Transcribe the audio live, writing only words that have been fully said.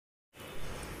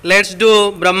Let's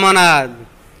do Brahmanad.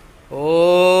 Om.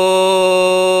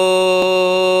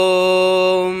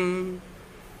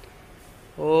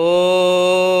 Om.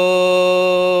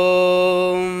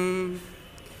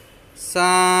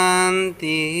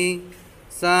 Shanti.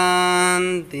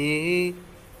 Shanti.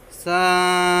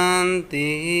 Shanti.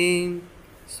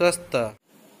 Swastha.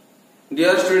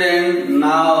 Dear student,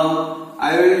 now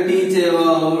I will teach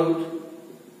about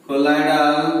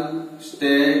colloidal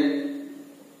state.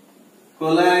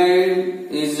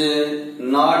 Colloid is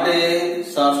not a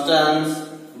substance,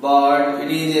 but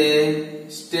it is a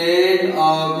state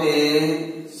of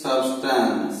a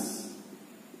substance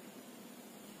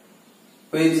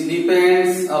which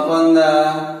depends upon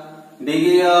the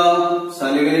degree of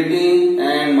solubility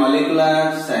and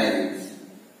molecular size.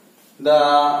 The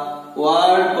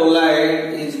word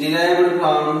colloid is derived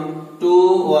from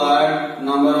two words.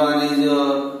 Number one is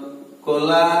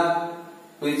colla,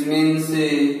 which means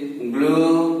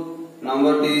glue.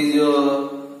 Number two is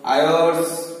ions,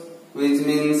 which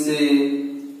means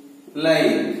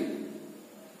like.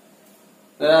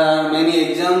 There are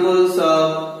many examples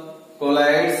of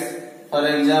colloids. For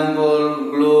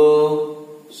example,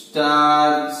 glue,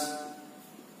 starch,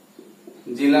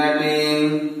 gelatin.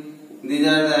 These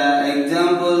are the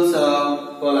examples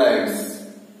of colloids.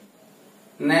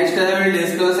 Next, I will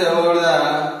discuss about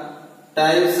the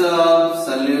types of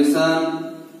solution.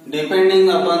 Depending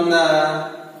upon the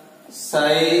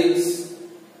size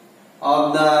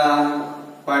of the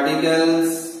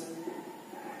particles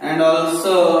and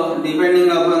also depending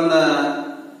upon the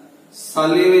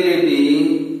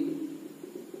solubility,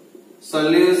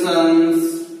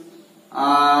 solutions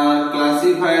are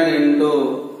classified into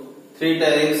three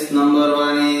types. Number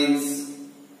one is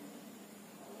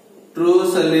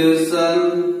true solution.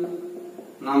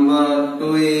 Number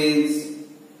two is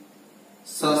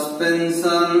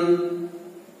suspension.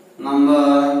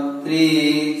 Number three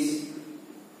is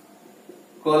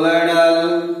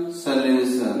colloidal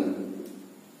solution.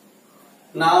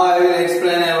 Now I will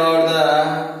explain about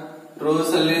the true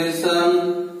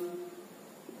solution,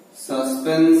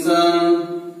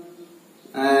 suspension,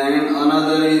 and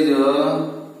another is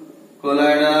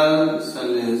colloidal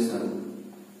solution.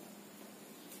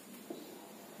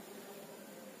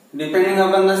 Depending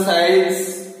upon the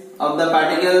size of the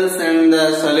particles and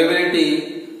the solubility,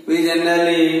 we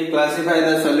generally classify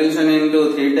the solution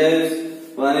into three types.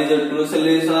 One is a true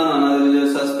solution, another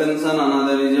is a suspension,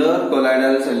 another is a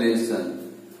colloidal solution.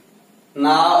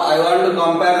 Now I want to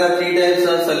compare the three types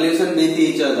of solution with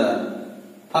each other.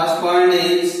 First point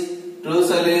is true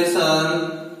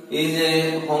solution is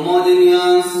a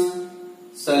homogeneous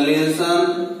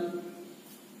solution.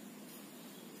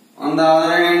 On the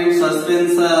other hand,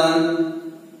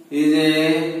 suspension is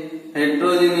a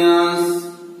heterogeneous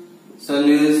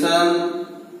solution.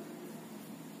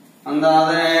 On the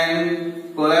other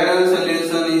hand, colloidal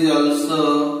solution is also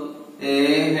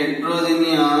a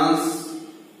heterogeneous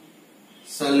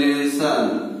solution.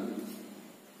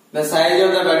 The size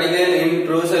of the particle in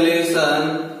true solution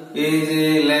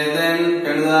is less than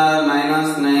 10 to the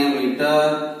minus 9 meter.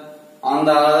 On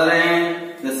the other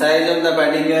hand, the size of the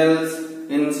particles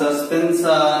in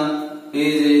suspension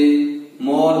is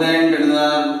more than 10 to the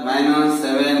minus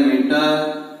 7 meter.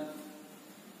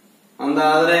 On the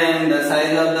other hand, the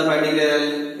size of the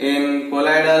particle in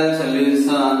colloidal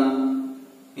solution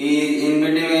is in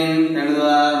between 10 to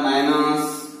the minus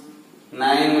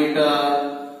 9 meter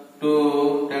to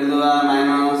 10 to the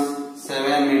minus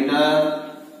 7 meter.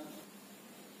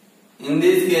 In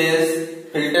this case,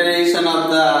 filtration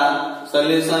of the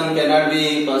solution cannot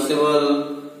be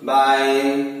possible by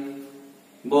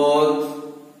both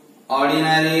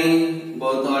ordinary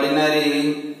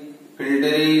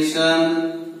filtration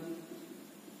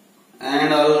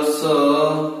and also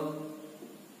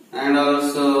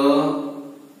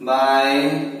by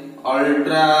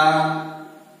ultra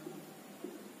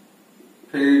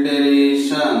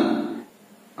filtration.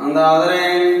 On the other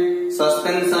hand,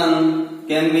 suspension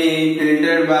can be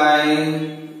filtered by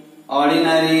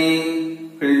ordinary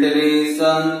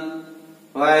filtration,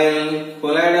 while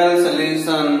colloidal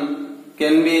solution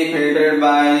can be filtered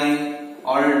by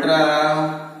ultra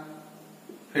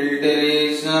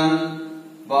filtration,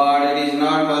 but it is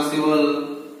not possible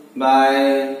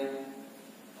by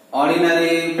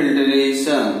ordinary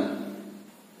filtration.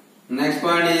 Next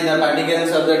point is the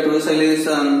particles of the true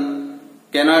solution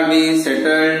cannot be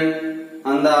settled.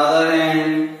 On the other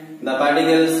hand, the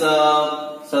particles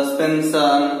of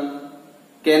suspension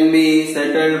can be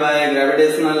settled by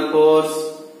gravitational force,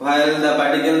 while the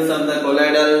particles of the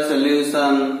colloidal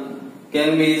solution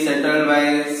can be settled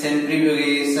by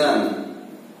centrifugation.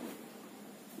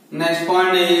 Next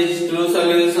point is true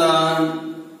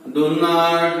solution do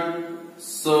not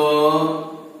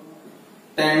show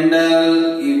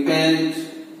Tyndall effect.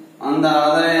 On the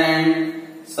other hand,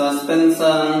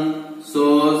 suspension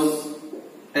shows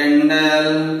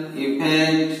Tyndall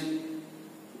effect,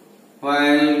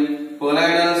 while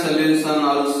colloidal solution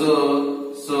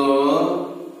also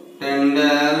show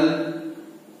Tyndall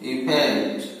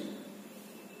effect.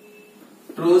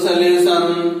 True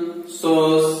solution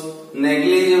shows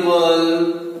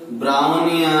negligible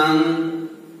Brownian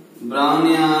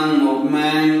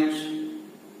movement.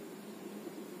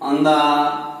 On the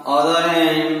other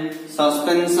hand,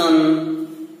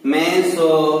 suspension may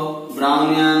show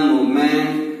Brownian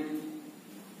movement,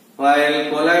 while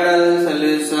colloidal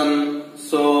solution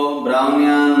show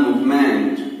Brownian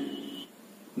movement.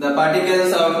 The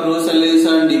particles of true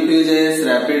solution diffuses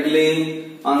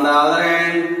rapidly. On the other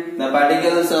hand, the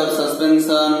particles of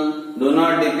suspension do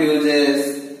not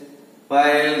diffuses,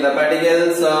 while the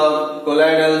particles of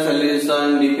colloidal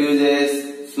solution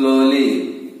diffuses slowly.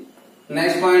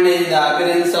 Next point is the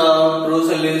appearance of true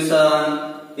solution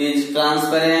is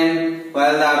transparent,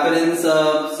 while the appearance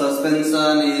of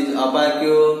suspension is opaque.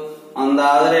 On the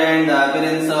other hand, the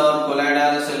appearance of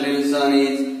colloidal solution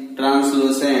is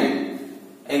translucent.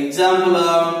 Example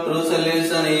of true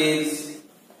solution is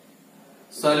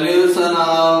solution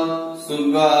of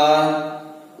sugar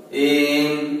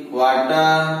in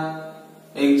water.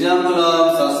 Example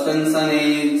of suspension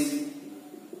is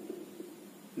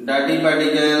dirty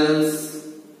particles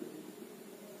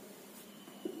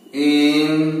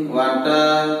in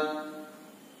water.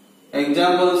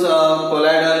 Examples of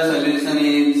colloidal solution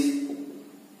is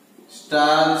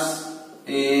starch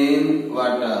in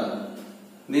water.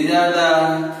 These are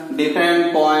the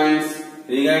different points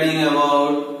regarding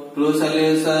about true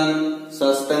solution,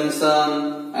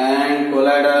 suspension and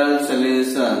colloidal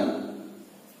solution.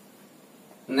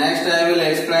 Next I will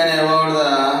explain about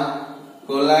the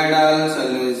colloidal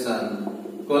solution.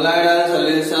 Colloidal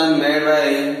solution made by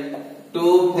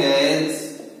two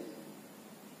phases.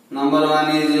 Number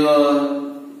one is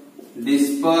your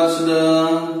dispersed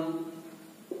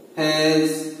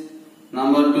phase.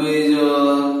 Number two is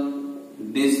your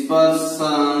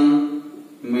dispersion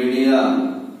medium.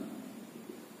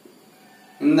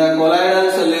 In the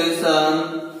colloidal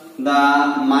solution,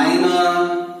 the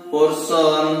minor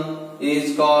portion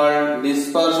is called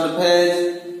dispersed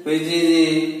phase, which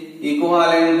is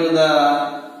equivalent to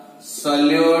the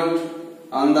solute.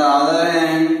 On the other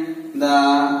hand,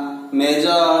 the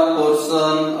major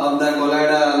portion of the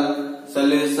colloidal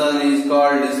solution is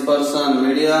called dispersion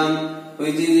medium,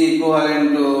 which is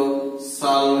equivalent to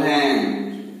solvent.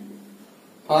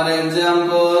 For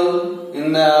example,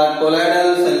 in the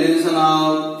colloidal solution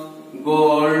of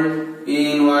gold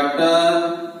in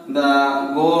water,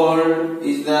 the gold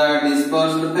is the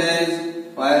dispersed phase,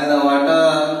 while the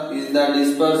water is the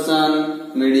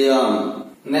dispersion medium.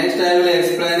 Next I will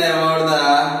explain about the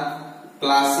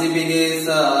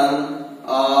classification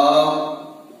of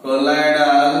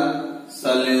colloidal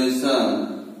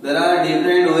solution. There are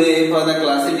different ways for the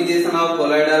classification of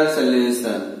colloidal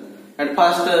solution. At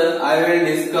first I will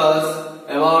discuss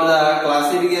about the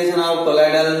classification of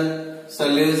colloidal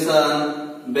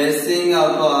solution basing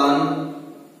upon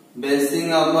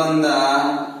the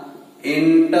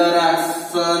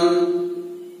interaction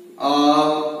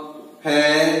of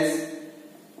phase.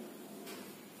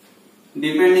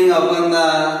 Depending upon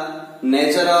the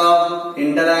nature of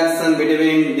interaction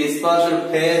between dispersed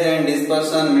phase and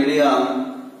dispersion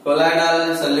medium,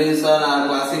 colloidal solutions are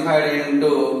classified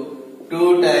into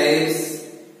two types.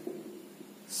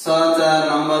 Such as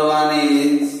number one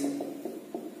is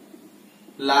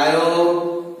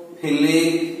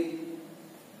lyophilic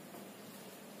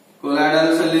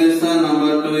colloidal solution.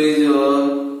 Number two is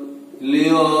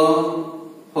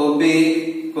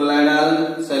lyeophobic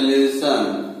colloidal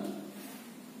solution.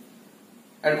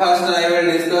 At first I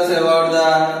will discuss about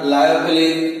the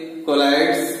lyophilic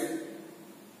colloids.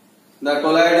 The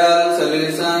colloidal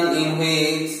solution in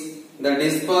which the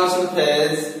dispersed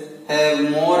phase have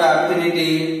more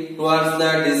affinity towards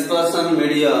the dispersion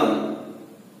medium.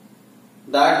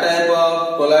 That type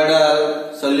of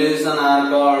colloidal solution are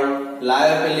called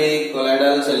lyophilic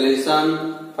colloidal solution.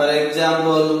 For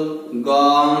example,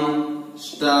 gum,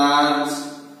 starch,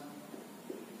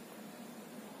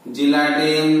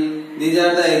 gelatin. These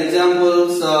are the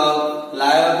examples of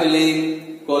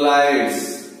lyophilic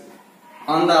colloids.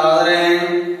 On the other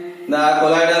hand, the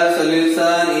colloidal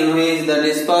solution in which the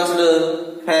dispersed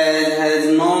phase has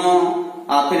no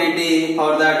affinity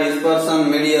for the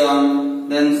dispersion medium,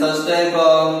 then such type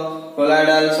of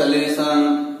colloidal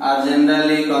solution are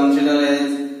generally considered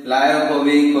as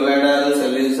lyophobic colloidal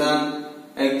solution.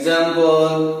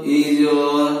 Example is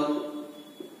your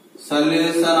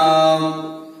solution of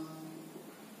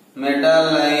metal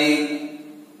like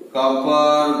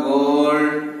copper, gold,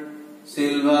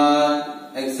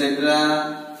 silver,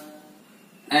 etc.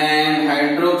 and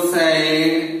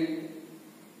hydroxide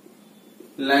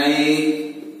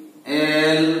like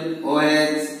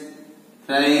LOH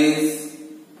thrice,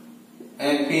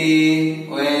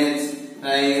 FeOH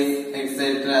thrice, etc.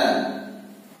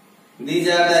 These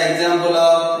are the example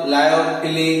of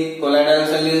lyophilic colloidal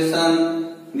solution.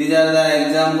 These are the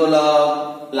example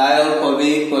of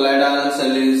lyophobic colloidal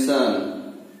solution.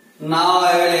 Now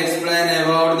I will explain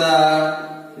about the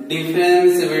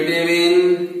difference between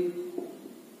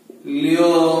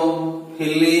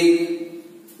lyophilic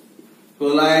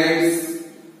colloids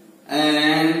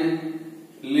and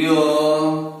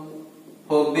lyophobic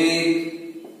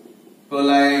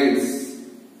colloids.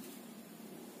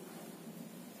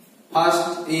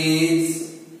 First is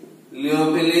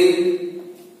lyophilic,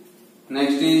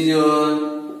 next is your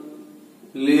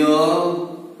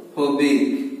lyophobic.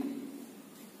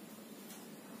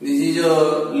 This is your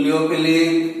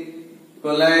lyophilic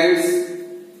colloids,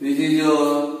 this is your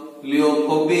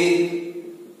lyophobic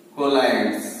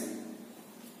colloids.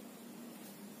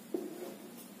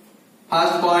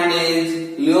 First point is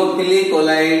lyophilic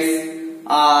colloids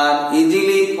are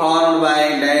easily formed by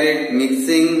direct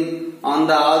mixing. On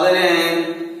the other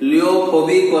hand,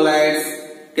 lyophobic colloids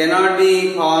cannot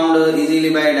be formed easily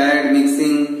by direct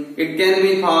mixing. It can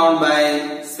be formed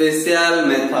by special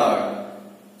method.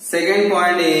 Second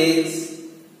point is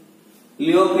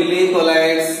lyophilic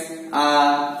colloids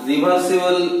are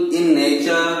reversible in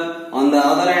nature. On the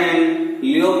other hand,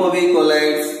 lyophobic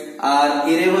colloids are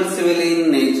irreversible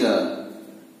in nature.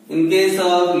 In case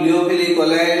of lyophilic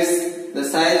colloids, the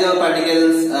size of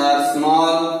particles are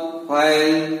small,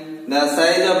 while the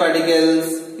size of particles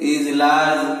is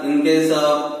large in case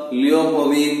of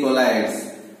lyophobic colloids.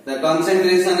 The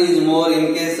concentration is more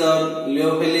in case of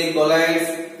lyophilic colloids,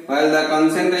 while the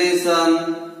concentration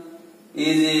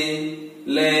is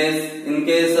less in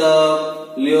case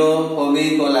of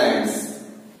lyophobic colloids.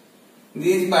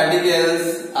 These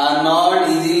particles are not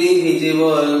easily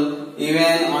visible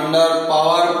even under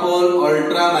powerful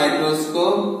ultra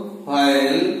microscope,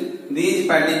 while these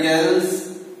particles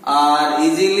are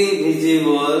easily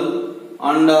visible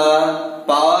under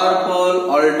powerful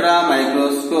ultra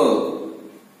microscope.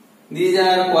 These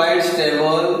are quite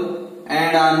stable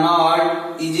and are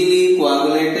not easily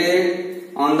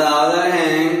coagulated. On the other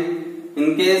hand,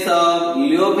 in case of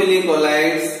lyophilic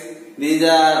colloids, these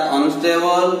are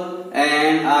unstable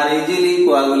and are easily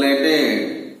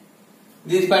coagulated.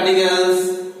 These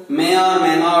particles may or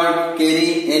may not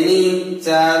carry any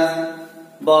charge,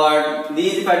 but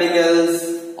these particles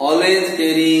always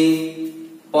carry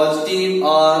positive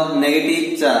or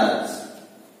negative charge.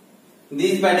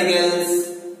 These particles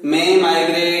may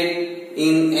migrate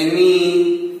in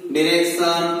any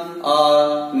direction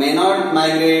or may not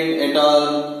migrate at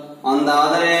all. On the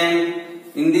other hand,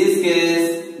 in this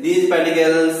case, these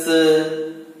particles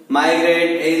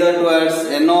migrate either towards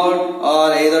anode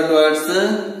or either towards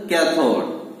cathode.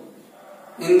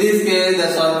 In this case, the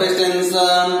surface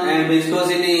tension and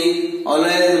viscosity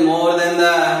always more than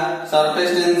the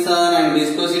surface tension and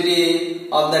viscosity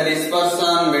of the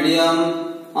dispersion medium.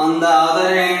 On the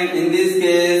other hand, in this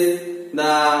case,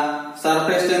 the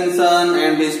surface tension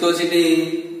and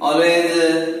viscosity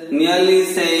always nearly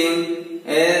same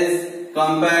as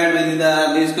compared with the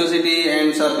viscosity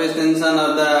and surface tension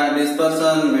of the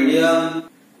dispersion medium.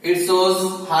 It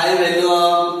shows high value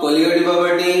of colligative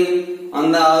property.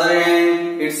 On the other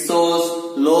hand, it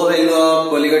shows low value of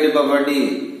colligative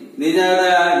property. These are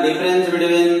the difference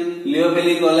between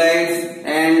lyophilic colloids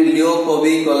and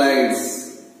lyophobic colloids.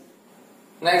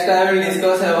 Next, I will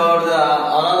discuss about the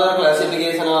another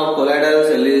classification of colloidal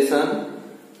solution.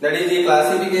 That is the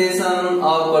classification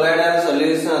of colloidal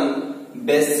solution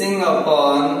basing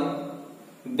upon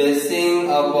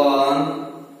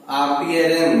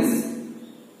appearance.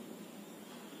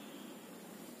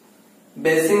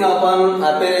 Basing upon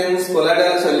appearance,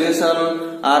 colloidal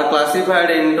solution are classified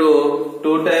into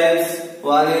two types.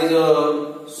 One is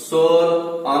your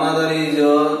sol, another is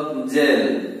your gel.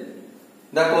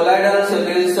 The colloidal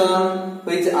solution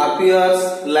which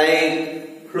appears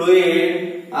like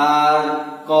fluid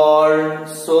are called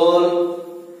sol.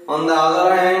 On the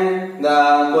other hand, the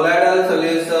colloidal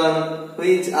solution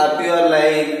which appear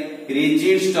like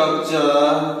rigid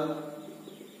structure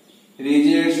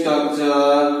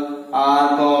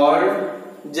are called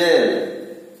gel.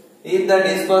 If the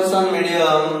dispersion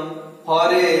medium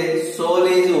for a sol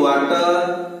is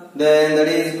water then that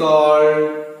is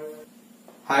called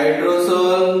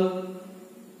hydrosol.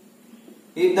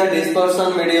 If the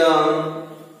dispersion medium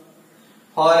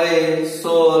for a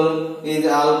sol is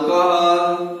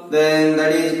alcohol, then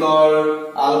that is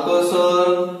called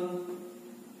alkosol.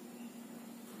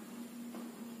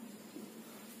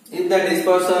 If the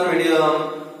dispersion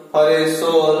medium for a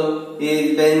sol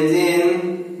is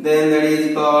benzene, then that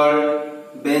is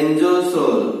called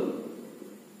benzosol.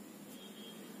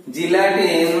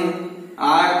 Gelatin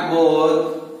act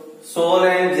both sol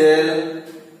and gel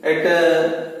at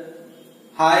a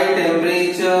high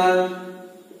temperature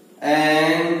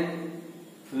and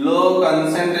low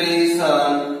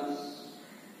concentration.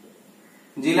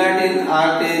 Gelatin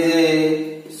acts as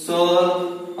a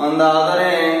sol on the other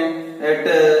hand at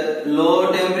a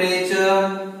low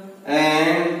temperature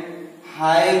and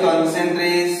high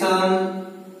concentration.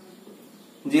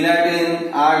 Gelatin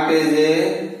acts as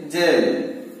a gel.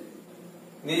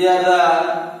 These are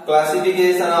the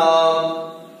classification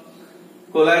of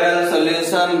colloidal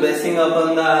solution basing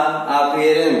upon the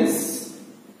appearance.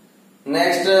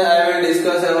 Next, I will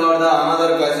discuss about the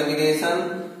another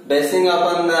classification basing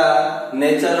upon the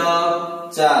nature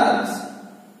of charge.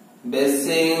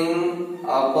 Basing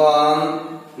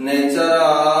upon nature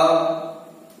of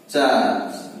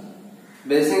charge.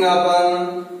 Basing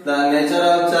upon the nature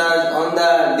of charge on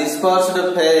the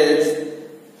dispersed phase,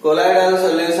 colloidal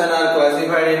solutions are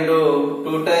classified into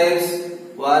two types.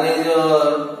 One is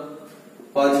your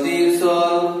positive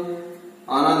sol,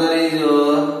 another is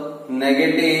your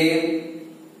negative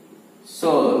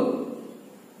sol.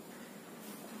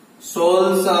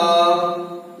 Sols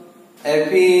of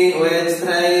FeOH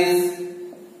thrice,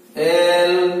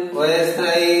 LOH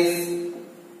thrice,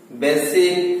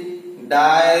 basic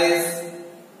dyes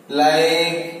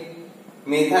like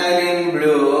methylene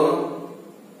blue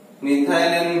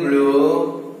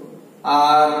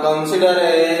are considered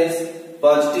as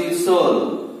positive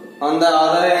sol. On the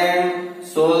other hand,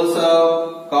 sols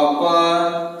of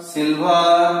copper,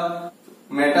 silver,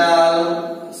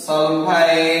 metal,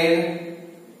 sulfide,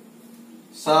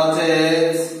 such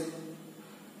as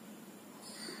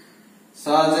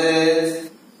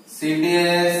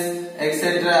CDS,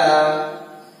 etc.,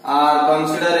 are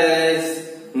considered as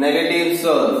negative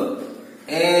sol.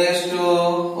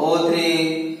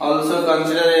 AS2O3 also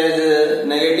considered as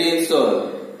negative sol.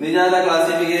 These are the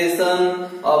classification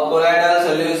of colloidal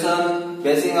solution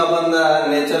basing upon the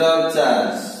nature of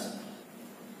charge.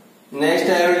 Next,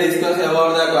 I will discuss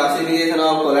about the classification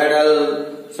of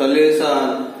colloidal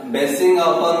solution basing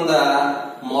upon the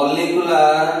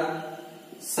molecular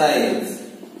size.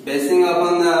 Basing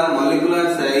upon the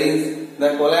molecular size,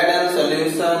 the colloidal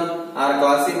solution are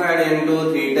classified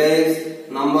into three types.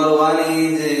 Number one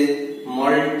is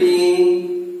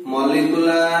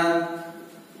multi-molecular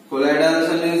colloidal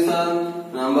solution.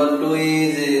 Number two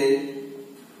is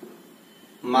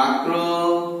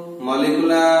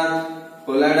macromolecular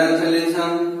colloidal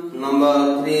solution.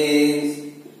 Number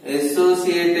three is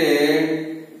associated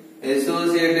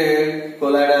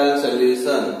colloidal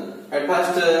solution. At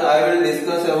first, I will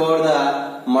discuss about the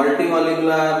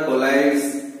multimolecular colloids.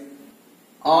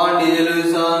 On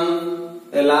dissolution,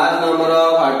 a large number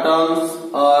of atoms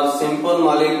or simple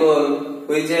molecule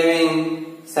which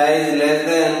having size less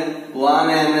than 1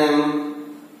 nm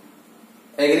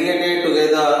aggregated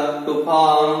together to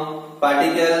form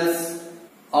particles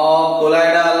of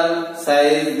colloidal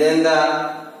size, then the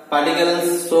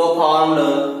particles so formed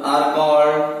are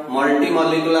called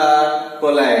multimolecular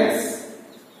colloids.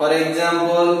 For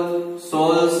example,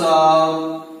 sols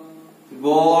of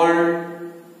gold,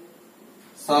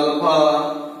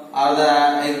 sulfur are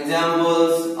the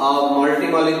examples of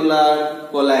multimolecular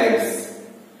colloids.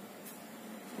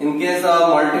 In case of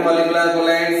multimolecular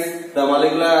colloids, the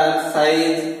molecular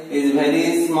size is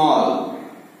very small.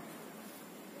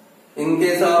 In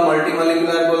case of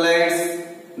multimolecular colloids,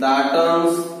 the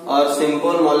atoms or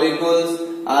simple molecules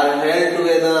are held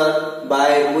together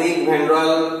by weak van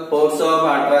der force of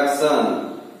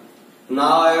attraction.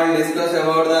 Now I will discuss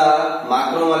about the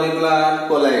macromolecular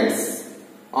colloids.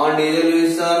 On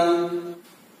dissolution,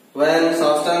 when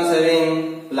substance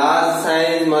having large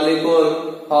size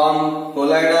molecule form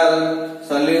colloidal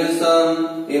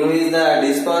solution in which the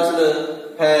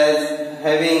dispersed phase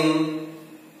having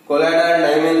colloidal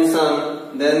dimension,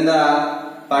 then the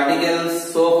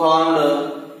particles so formed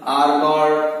are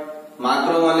called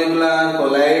macromolecular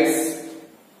colloids.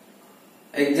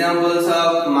 Examples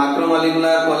of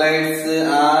macromolecular colloids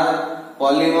are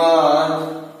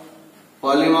polymer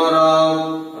of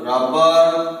rubber,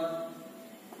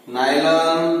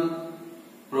 nylon,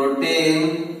 protein,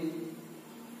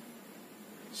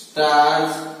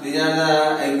 starch. These are the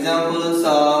examples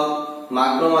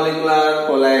macromolecular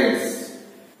colloids.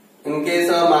 In case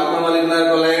of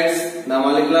macromolecular colloids, the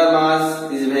molecular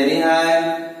mass is very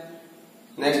high.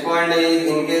 Next point is,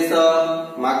 in case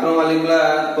of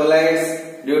macromolecular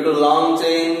colloids, due to long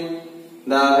chain,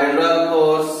 the van der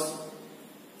force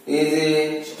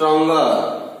is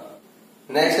stronger.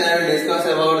 Next I will discuss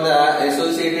about the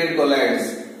associated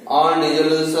colloids. On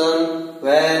dissolution,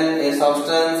 when a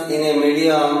substance in a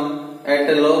medium at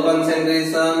a low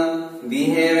concentration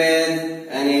behave as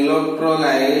an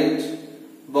electrolyte,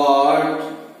 but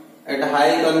at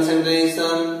high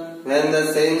concentration, when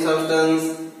the same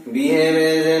substance behave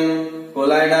as an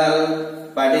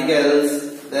colloidal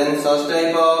particles, then such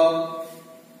type of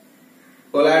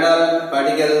colloidal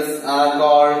particles are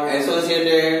called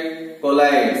associated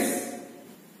colloids.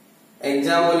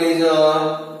 Example is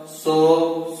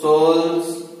soap,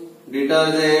 salts,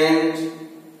 detergent.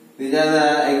 These are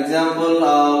the example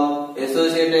of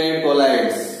associated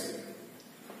colloids.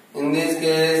 In this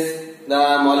case,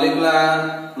 the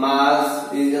molecular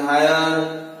mass is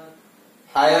higher.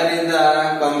 Higher is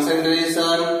the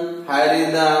concentration, higher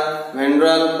is the van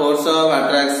der force of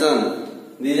attraction.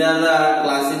 These are the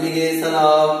classification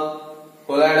of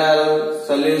colloidal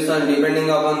solution depending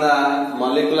upon the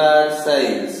molecular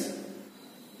size.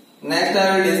 Next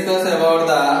I will discuss about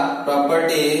the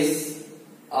properties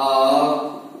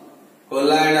of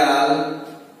colloidal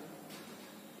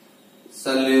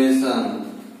solution.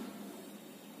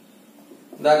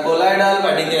 The colloidal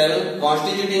particle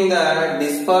constituting the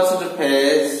dispersed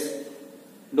phase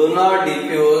do not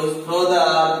diffuse through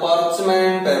the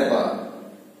parchment paper.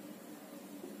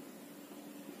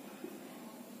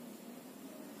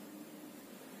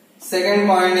 Second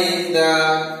point is,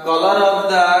 the color of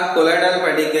the colloidal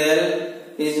particle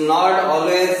is not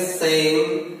always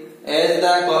same as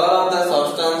the color of the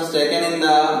substance taken in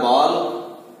the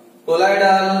bulk.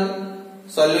 Colloidal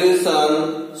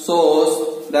solution shows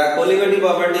the colligative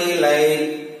property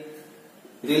like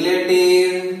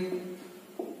relative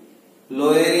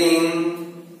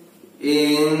lowering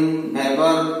in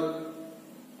vapor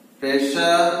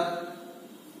pressure,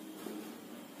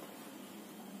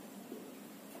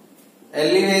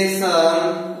 elevation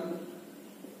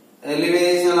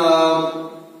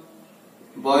of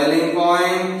boiling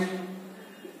point,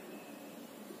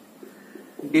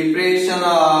 depression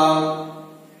of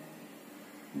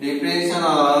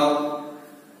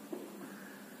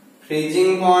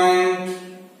freezing point,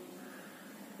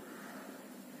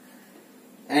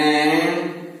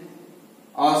 and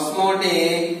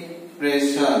osmotic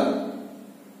pressure.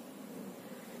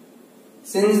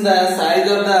 Since the size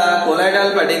of the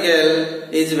colloidal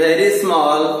particle is very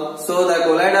small, so the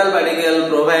colloidal particle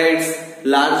provides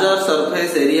larger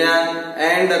surface area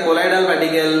and the colloidal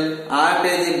particle acts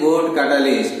as a good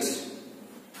catalyst.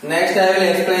 Next I will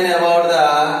explain about the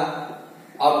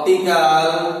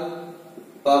optical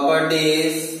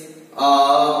properties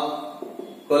of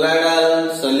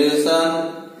colloidal solution.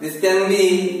 This can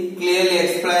be clearly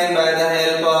explained by the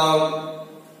help of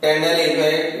Tyndall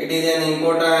effect. It is an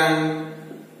important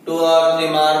 2 or 3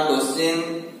 mark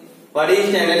question. What is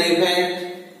Tyndall effect?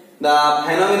 The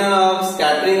phenomenon of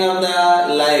scattering of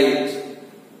the light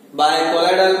by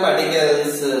colloidal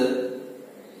particles,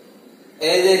 as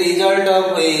a result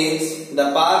of which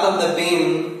the path of the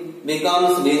beam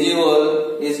becomes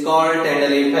visible, is called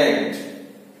Tyndall effect.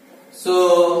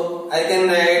 So I can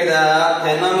write the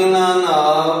phenomenon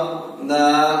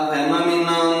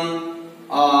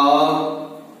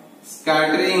of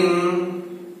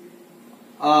scattering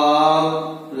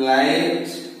of light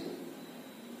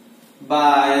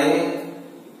by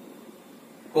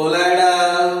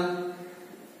colloidal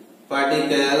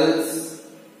particles,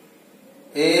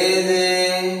 as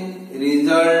a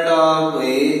result of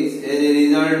which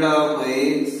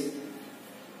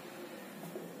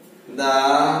the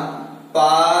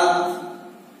path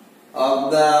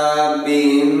of the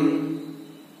beam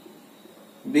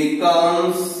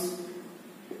becomes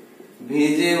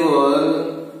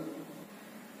visible,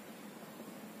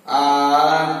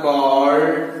 are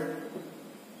called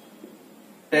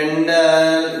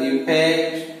Tyndall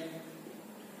effect,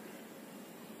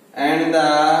 and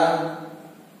the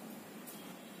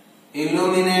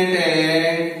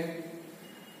illuminated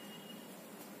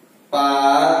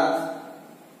path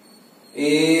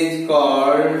is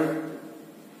called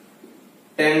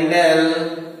Tyndall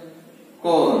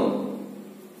cone.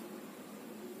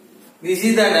 This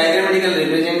is the diagrammatical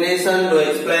representation to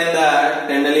explain the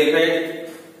Tyndall effect.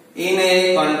 In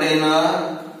a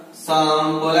container,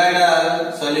 some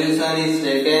colloidal solution is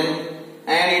taken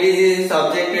and it is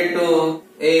subjected to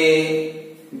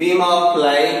a beam of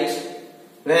light.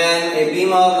 When a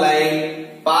beam of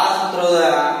light passes through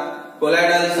the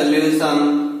colloidal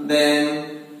solution, then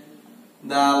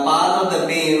the path of the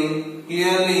beam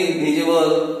clearly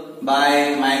visible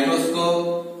by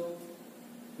microscope.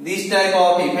 This type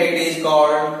of effect is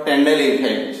called Tyndall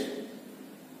effect.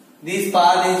 This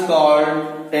path is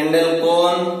called Tyndall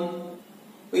cone.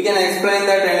 We can explain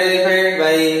the Tyndall effect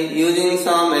by using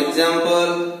some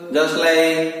example, just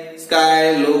like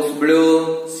sky looks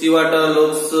blue, seawater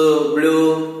looks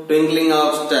blue, twinkling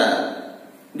of star.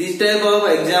 This type of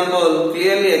example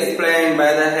clearly explained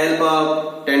by the help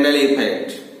of Tyndall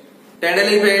effect. Tyndall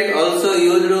effect also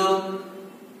used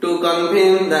to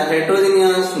confirm the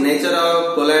heterogeneous nature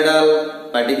of colloidal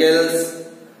particles.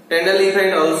 Tyndall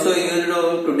effect also used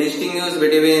to distinguish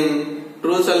between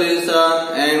true solution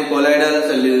and colloidal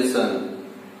solution.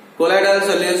 Colloidal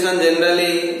solution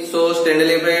generally shows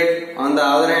Tyndall effect. On the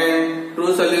other hand,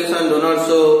 true solution do not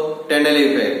show Tyndall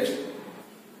effect.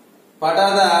 What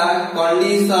are the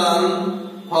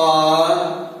conditions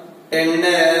for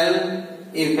Tyndall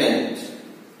effect?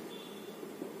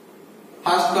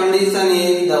 First condition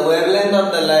is the wavelength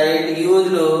of the light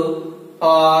used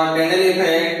for Tyndall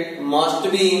effect must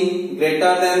be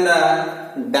greater than the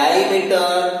diameter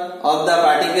of the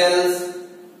particles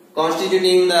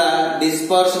constituting the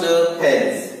dispersed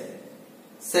phase.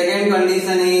 Second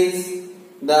condition is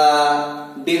the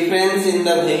difference in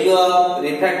the value of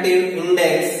refractive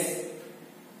index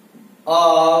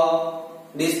of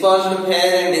dispersed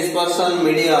phase and dispersion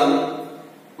medium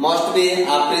must be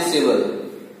appreciable.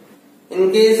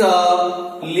 In case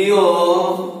of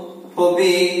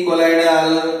Leo-Fovey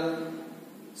colloidal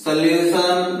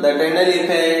solution, the Tyndall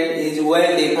effect is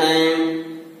well defined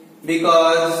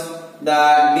because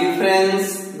the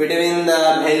difference between the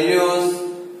values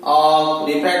of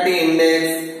refractive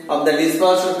index of the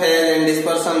dispersed phase and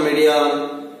dispersion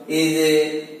medium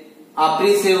is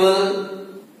appreciable.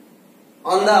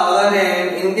 On the other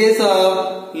hand, in case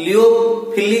of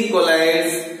Liophilic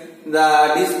colloids,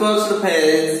 the dispersed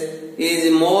phase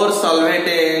is more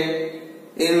solvated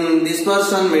in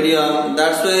dispersion medium.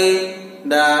 That's why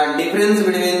the difference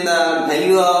between the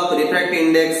value of refractive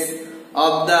index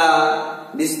of the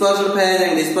dispersed phase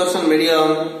and dispersion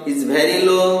medium is very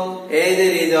low. As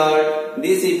a result,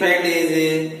 this effect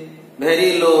is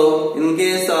very low in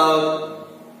case of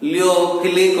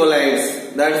Liophilic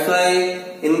colloids. That's why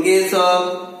in case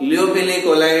of Liophilic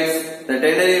colloids, the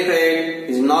Tyndall effect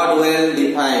is not well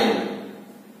defined.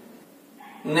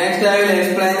 Next I will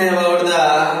explain about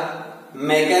the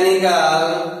mechanical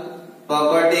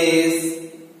properties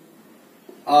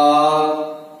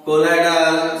of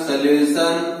colloidal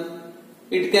solution.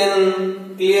 It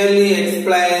can clearly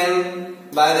explain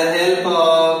by the help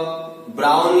of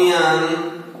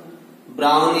Brownian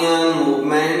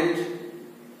movement.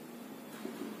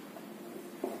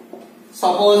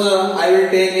 Suppose I will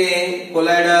take a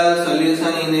colloidal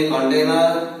solution in a container.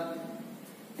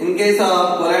 In case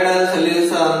of colloidal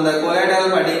solution, the colloidal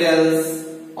particles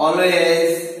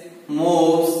always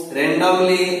moves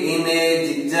randomly in a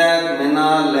zigzag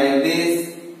manner like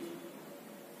this.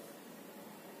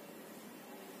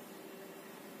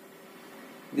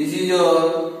 This is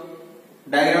your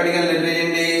diagrammatical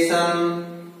representation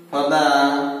for the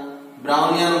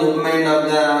Brownian movement of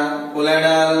the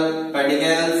colloidal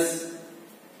particles.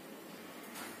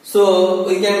 So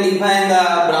we can define the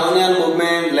Brownian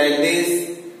movement like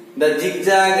this. The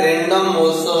zigzag random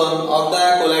motion of the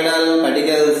colloidal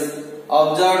particles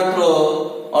observed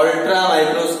through ultra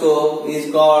microscope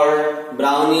is called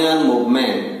Brownian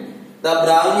movement. The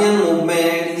Brownian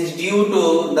movement is due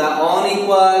to the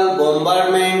unequal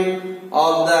bombardment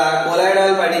of the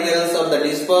colloidal particles of the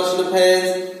dispersed phase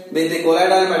with the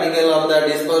colloidal particle of the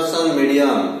dispersion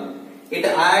medium. It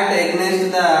acts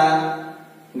against the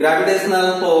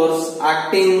gravitational force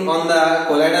acting on the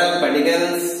colloidal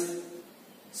particles.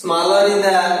 Smaller is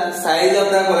the size of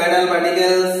the colloidal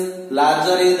particles,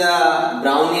 larger is the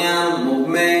Brownian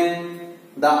movement.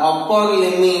 The upper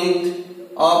limit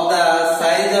of the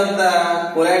size of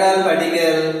the colloidal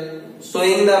particle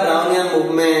showing the Brownian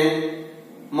movement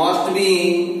must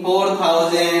be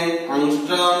 4000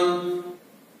 angstrom.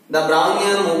 The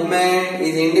Brownian movement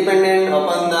is independent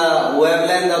upon the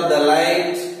wavelength of the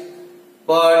light,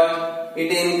 but it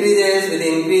increases with the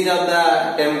increase of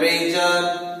the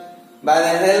temperature. By the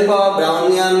help of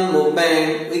Brownian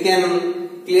movement, we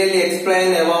can clearly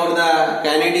explain about the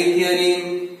kinetic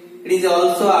theory. It is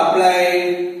also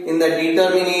applied in the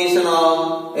determination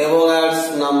of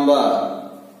Avogadro's number.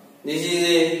 This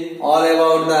is all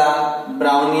about the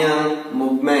Brownian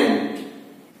movement.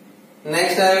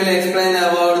 Next I will explain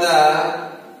about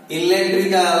the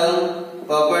electrical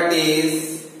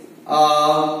properties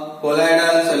of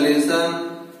colloidal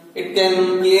solution. it can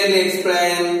clearly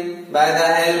explain by the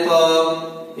help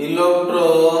of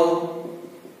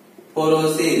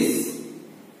electrophoresis.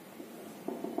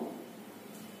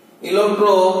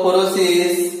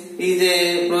 Electrophoresis is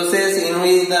a process in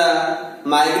which the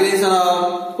migration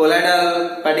of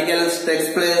colloidal particles takes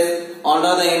place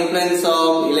under the influence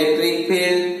of electric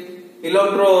field.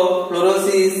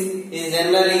 Electrophoresis is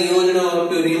generally used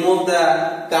to remove the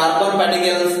carbon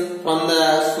particles from the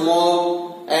smoke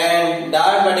and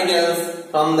dirt particles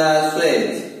from the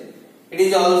swage. It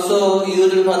is also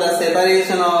used for the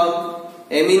separation of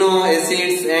amino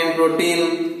acids and protein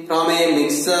from a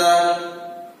mixture.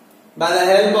 By the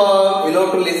help of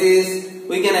electrolysis,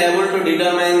 we can able to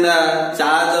determine the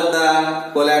charge of the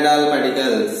colloidal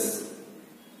particles.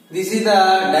 This is the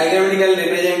diagrammatical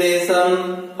representation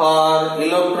for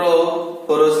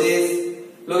electrophoresis.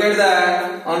 Look at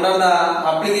that. Under the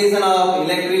application of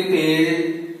electric field,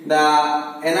 the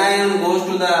anion goes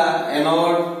to the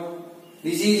anode.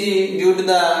 This is due to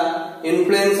the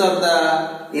influence of the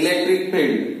electric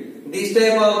field. This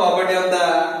type of property of the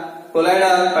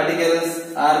colloidal particles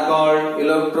are called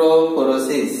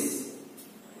electrophoresis.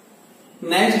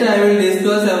 Next, I will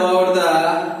discuss about the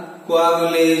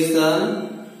coagulation.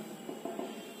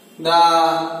 The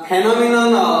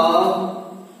phenomenon of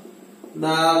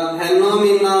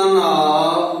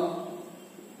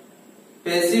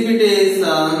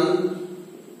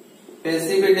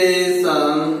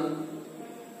precipitation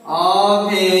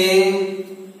of a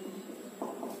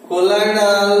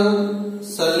colloidal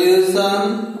solution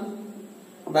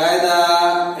by the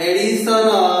addition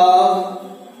of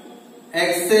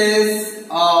excess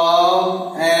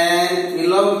of an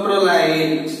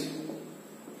electrolyte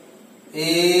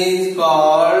is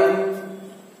called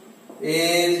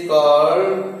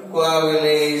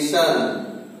coagulation.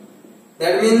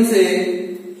 That means,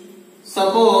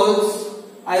 suppose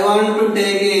I want to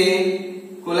take a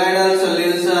colloidal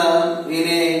solution in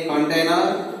a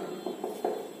container.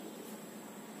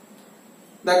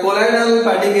 The colloidal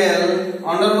particle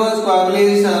undergoes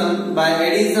coagulation by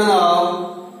addition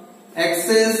of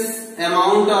excess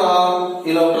amount of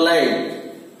electrolyte.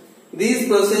 This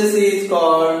process is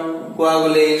called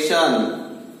coagulation.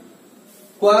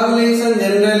 Coagulation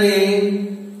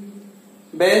generally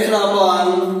based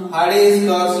upon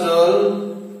Hardy-Cox rule.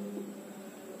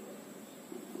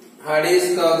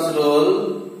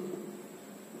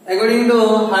 According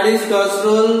to Hardy-Cox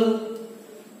rule,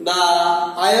 the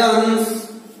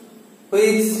ions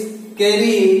which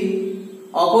carry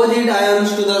opposite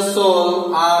ions to the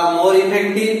soul are more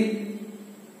effective.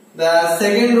 The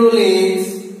second rule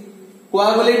is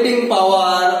coagulating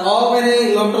power of an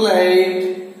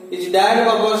electrolyte is direct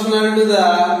proportional to the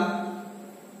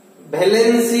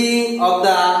valency of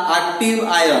the active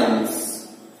ions.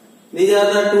 These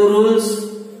are the two rules.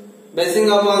 Basing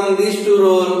upon these two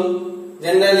rules,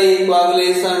 generally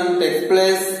coagulation takes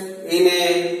place in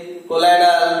a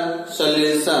colloidal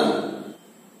solution.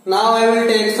 Now I will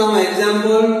take some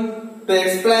example to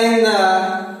explain the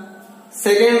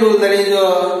second rule, that is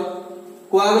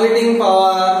coagulating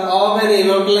power of an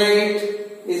electrolyte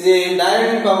is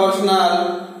directly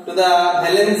proportional to the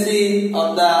valency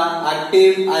of the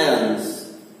active ions.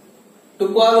 To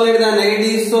coagulate the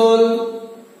negative soul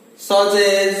such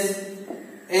as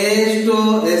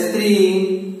H2S3,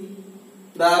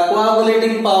 the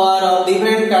coagulating power of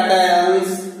different cations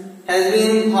has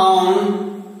been found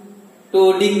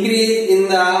to decrease in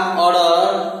the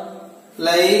order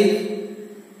like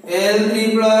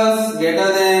Al3 plus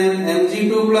greater than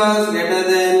Mg2 plus greater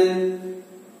than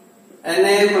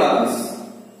Na plus.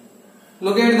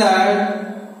 Look at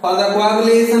that. For the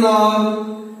coagulation of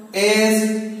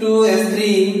H2S3,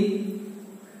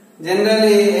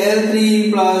 generally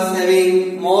Al3 plus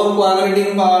having more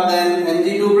coagulating power than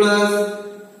Mg2 plus,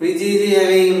 which is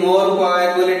having more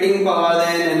coagulating power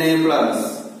than Na plus.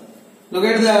 Look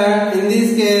at that. In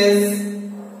this case,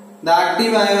 the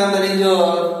active ion, that is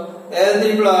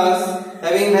Al3 plus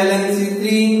having valency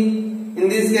 3. In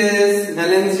this case,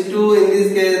 valency 2. In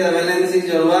this case, the valency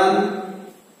is 1.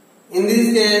 In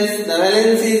this case, the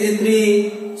valency is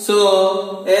 3.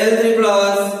 So Al3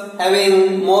 plus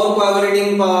having more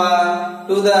coagulating power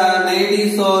to the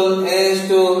negative soul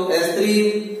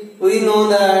H2S3. We know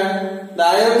that the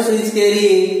ions which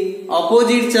carry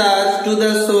opposite charge to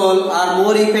the soul are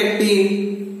more effective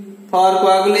for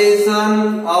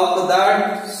coagulation of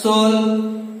that soul.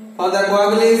 For the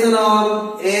coagulation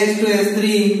of H2S3,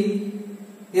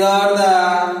 here the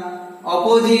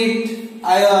opposite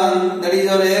ion, that is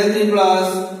Al3 plus,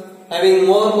 having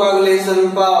more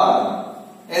coagulation power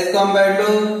as compared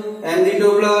to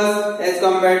Mg2 plus, as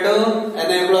compared to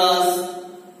Na plus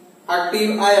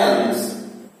active ions.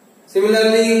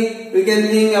 Similarly, we can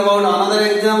think about another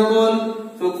example.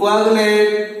 To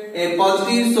coagulate a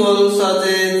positive salt such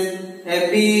as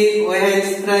FeOH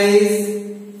thrice,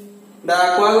 the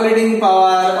coagulating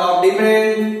power of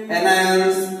different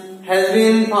anions has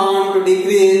been found to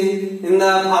decrease in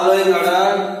the following order: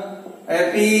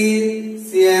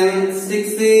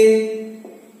 FeCN6C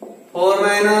 4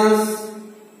 minus,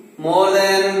 more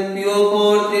than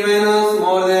PO4 3 minus,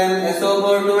 more than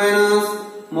SO4 2 minus,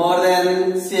 more than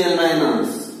Cl minus.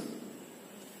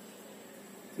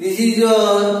 This is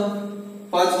your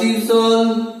positive salt.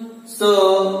 So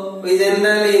we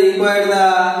generally require the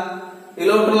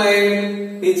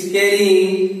electrolyte which carry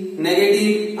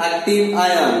negative active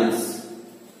ions.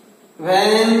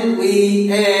 When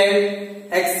we add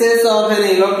excess of an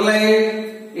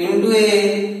electrolyte into a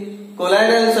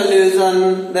colloidal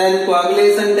solution, then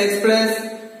coagulation takes place.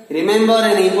 Remember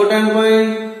an important point: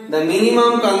 the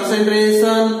minimum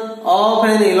concentration of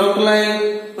an electrolyte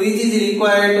which is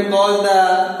required to cause the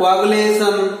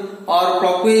coagulation or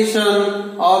fluctuation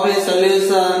of a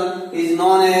solution is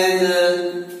known as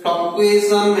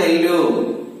fluctuation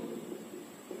value.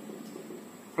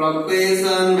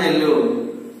 Fluctuation value.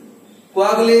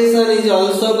 Coagulation is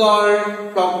also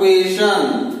called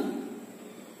fluctuation.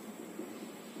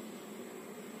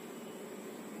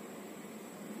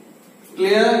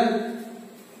 Clear?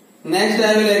 Next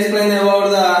I will explain about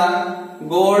the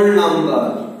gold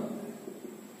number.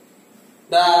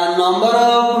 The number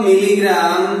of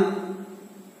milligram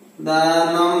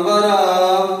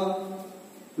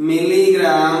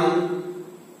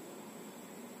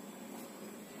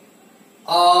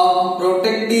of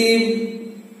protective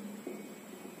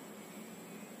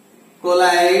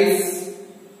colloids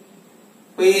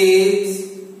which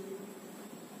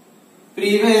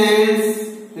prevents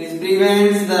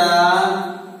the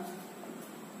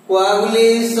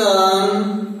coagulation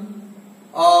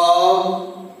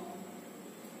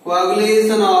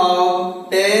of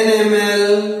 10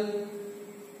 ml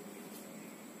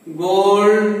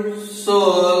gold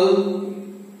salt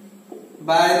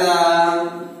by the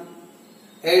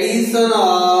addition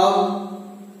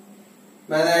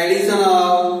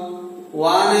of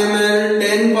 1 ml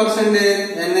 10%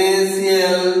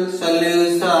 NaCl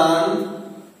solution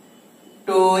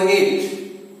to it.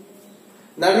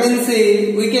 That means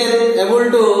we can able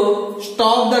to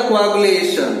stop the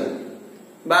coagulation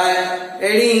by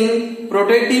adding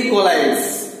protective colloids.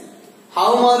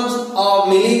 How much of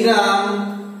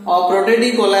milligram of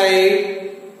protective colloid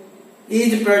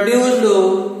is produced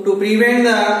to prevent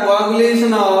the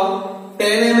coagulation of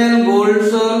 10 ml gold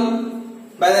salt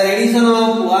by the addition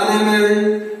of 1 ml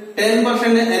 10%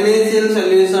 NaCl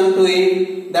solution to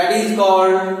it? That is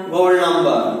called gold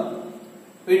number.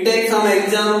 We take some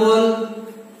example.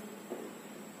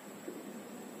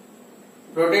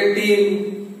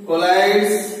 Protective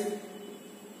colloids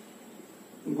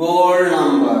gold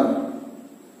number.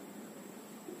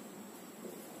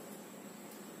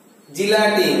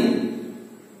 Gelatin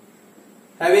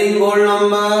having gold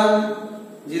number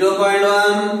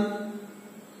 0.1.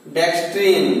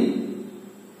 Dextrin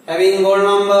having gold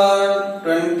number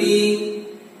 20.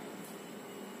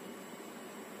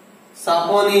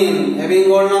 Saponin having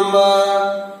gold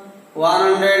number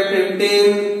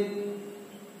 115.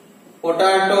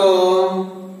 Potato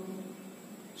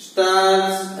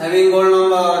starch having gold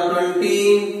number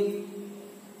 20.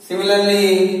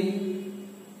 Similarly,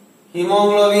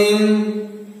 hemoglobin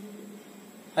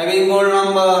having gold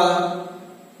number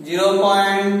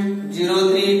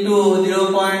 0.03 to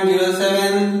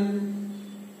 0.07.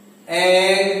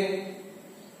 Egg,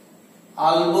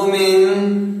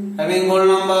 albumin having gold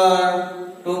number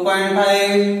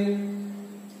 2.5.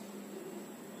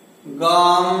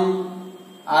 Gum,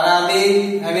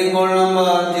 Arabic having gold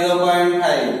number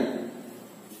 0.5.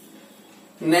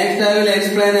 Next I will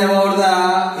explain about the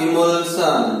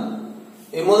emulsion.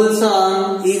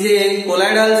 Emulsion is a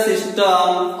colloidal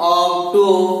system of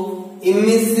two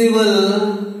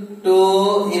immiscible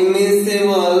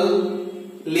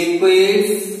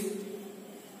liquids,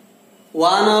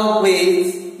 one of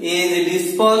which is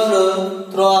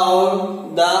dispersed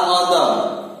throughout the other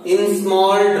in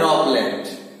small droplet.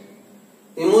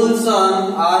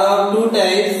 Emulsion are of two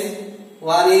types.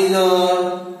 One is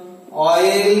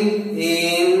oil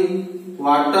in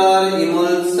water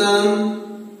emulsion.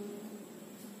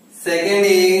 Second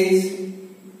is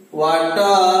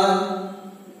water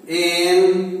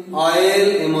in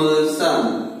oil emulsion.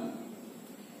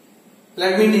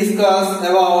 Let me discuss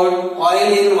about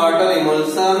oil in water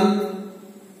emulsion.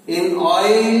 In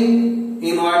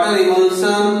water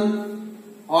emulsion,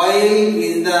 oil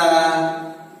is the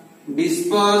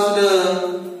dispersed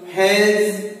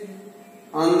haze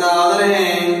on On the other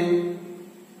hand,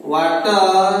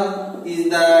 water is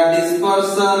the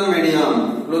dispersion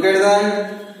medium. Look at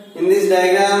that. In this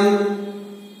diagram,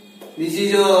 this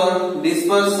is your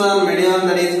dispersion medium,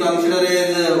 that is considered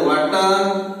as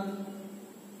water.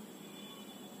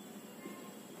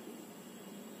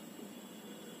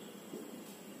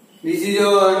 This is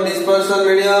your dispersion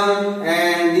medium,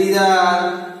 and these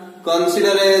are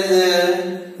considered as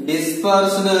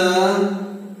dispersed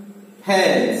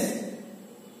phase.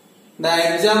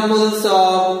 The examples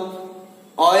of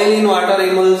oil in water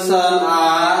emulsion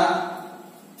are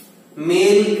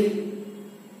milk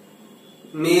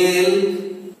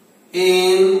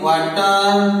in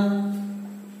water,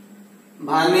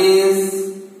 varnish,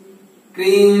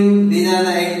 cream. These are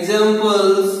the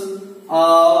examples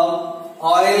of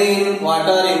oil in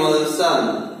water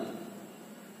emulsion.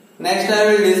 Next I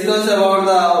will discuss about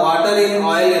the water in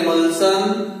oil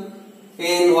emulsion.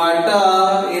 In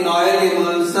water in oil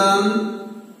emulsion,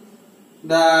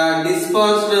 the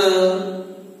dispersed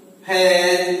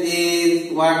phase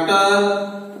is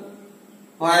water,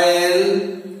 while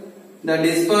the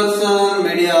dispersion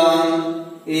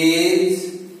medium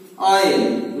is oil.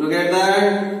 Look at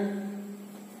that.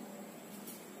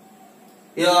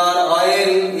 Here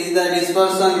oil is the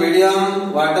dispersion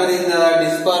medium, water is the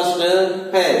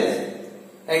dispersed phase.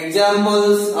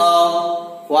 Examples of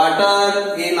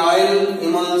water in oil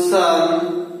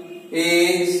emulsion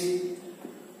is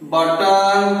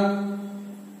butter,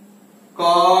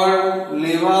 curd,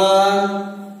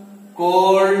 liver,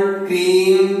 cold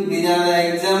cream. These are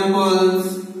the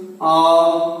examples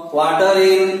of water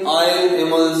in oil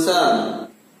emulsion.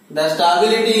 The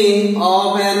stability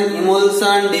of an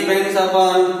emulsion depends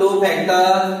upon two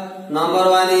factors. Number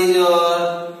one is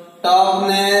your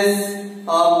toughness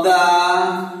of the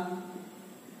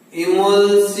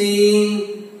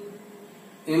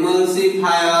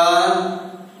emulsifier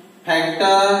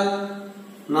factor.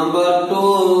 Number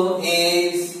two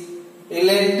is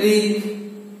electric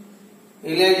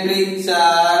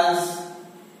charge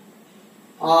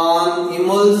on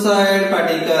emulsified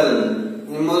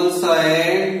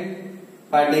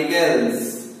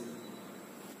particles.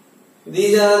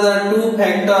 These are the two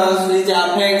factors which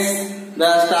affects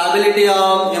the stability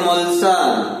of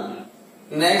emulsion.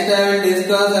 Next I will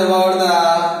discuss about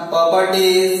the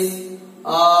properties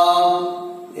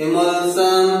of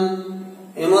emulsion.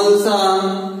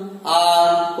 Emulsion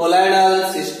are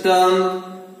colloidal system.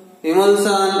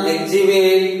 Emulsion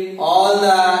exhibit all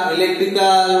the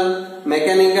electrical,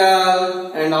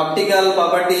 mechanical and optical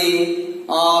property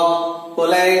of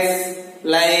colloids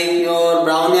like your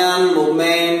Brownian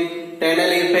movement,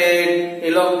 Tyndall effect,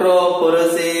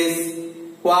 electrophoresis,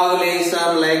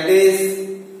 coagulation, like this.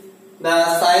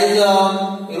 The size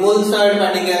of emulsified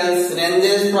particles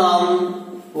ranges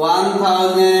from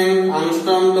 1000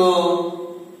 angstrom to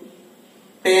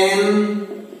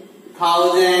 10,000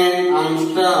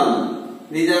 angstrom.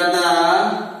 These are the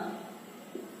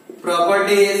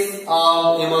properties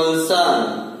of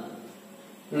emulsion.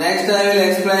 Next I will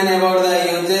explain about the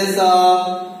uses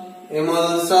of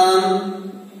emulsion.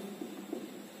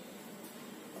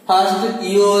 First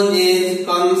use is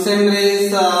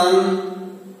concentration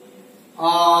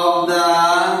of the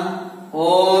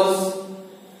ores.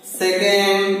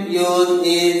 Second use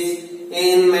is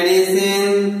in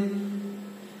medicine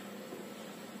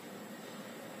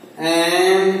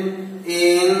and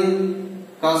in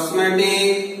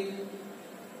cosmetic.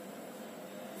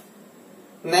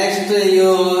 Next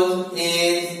use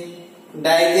is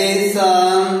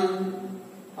digestion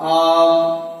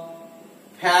of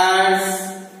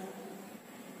fats,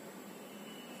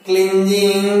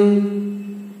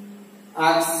 cleansing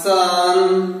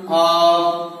action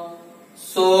of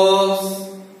soaps,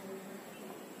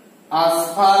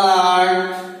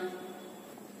 asphalt,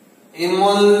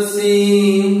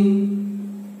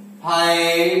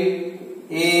 emulsified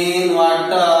in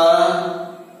water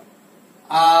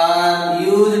are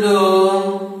used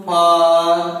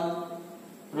for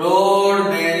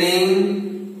road building.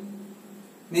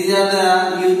 These are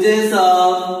the uses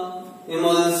of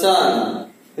emulsion.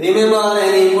 Remember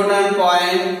an important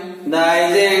point. The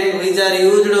agents which are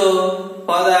used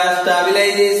for the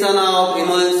stabilization of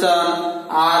emulsion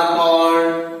are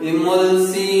called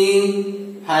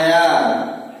emulsifier.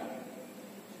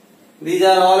 These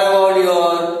are all about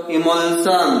your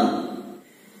emulsion.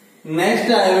 Next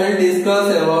I will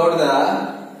discuss about the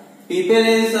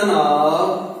preparation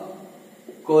of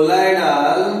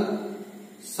colloidal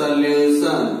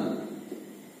solution.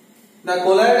 The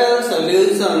colloidal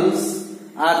solutions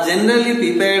are generally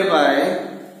prepared by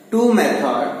two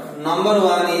methods. Number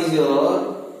one is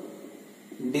your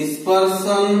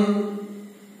dispersion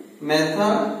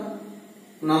method.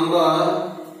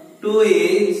 Number 2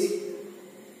 is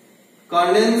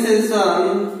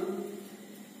condensation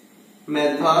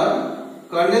method.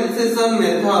 Condensation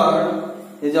method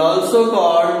is also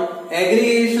called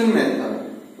aggregation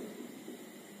method.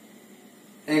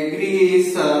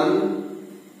 Aggregation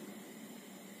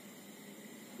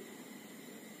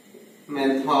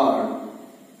method.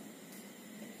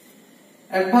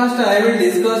 At first I will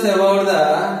discuss about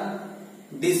the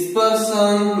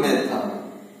dispersion method.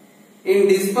 In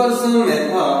dispersion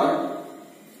method,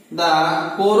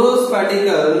 the porous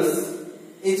particles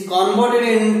is converted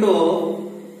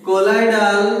into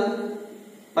colloidal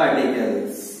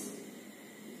particles.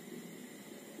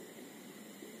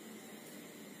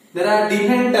 There are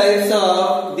different types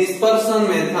of dispersion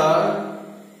method.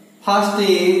 First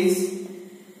is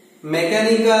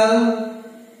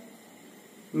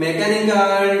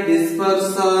mechanical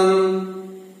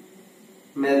dispersion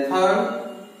method.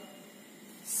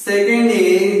 Second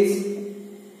is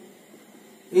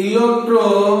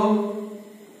electro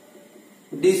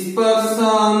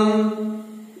dispersion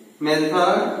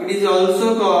method. It is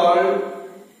also called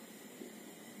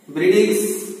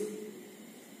Briggs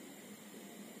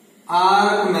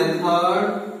arc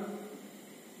method.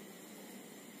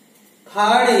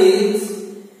 Third is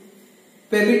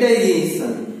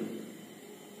peptidization.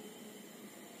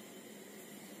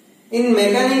 In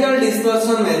mechanical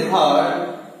dispersion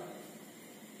method,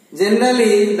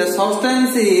 generally the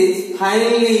substance is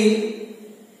finely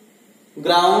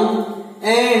ground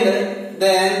and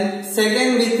then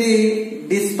second with the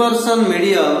dispersion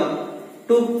medium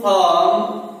to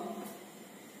form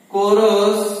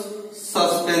porous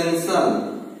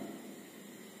suspension.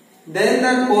 Then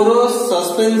the porous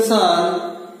suspension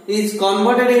is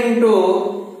converted into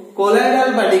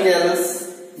colloidal particles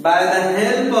by the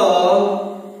help of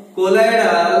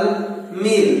colloidal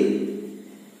mill.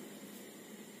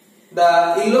 The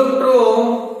electro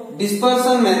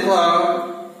dispersion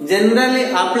method generally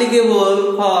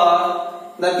applicable for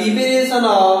the preparation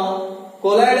of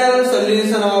colloidal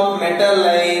solution of metal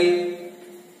like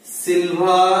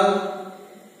silver,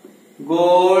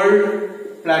 gold,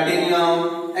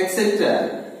 platinum, etc.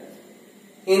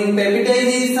 In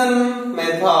peptidization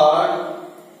method,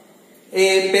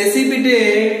 a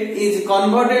precipitate is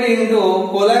converted into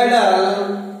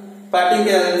colloidal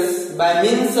particles by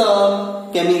means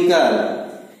of chemical.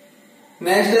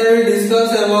 Next I will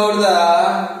discuss about the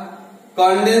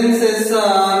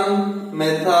condensation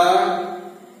method.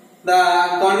 The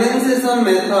condensation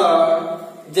method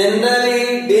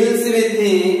generally deals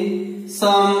with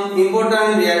some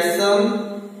important reaction.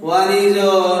 One is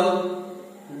your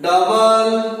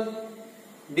double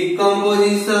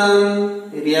decomposition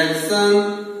reaction.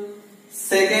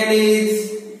 Second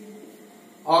is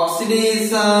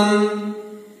oxidation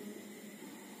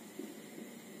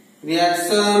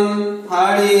reaction.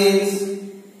 Third is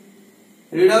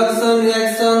reduction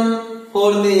reaction.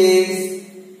 Fourth is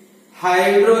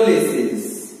hydrolysis.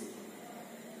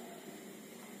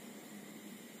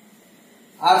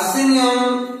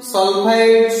 Arsenium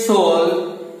sulfide salt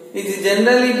is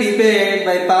generally prepared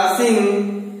by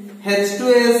passing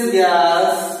H2S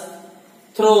gas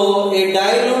through a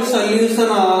dilute solution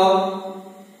of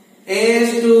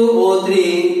AS2O3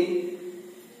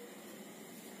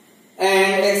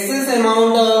 and excess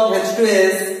amount of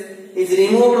H2S is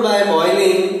removed by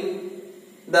boiling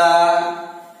the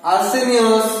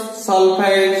arsenious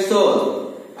sulfide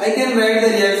salt. I can write the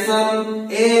reaction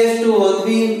AS2O3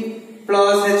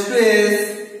 plus H2S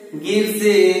gives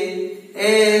a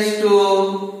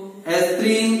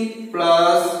AS2S3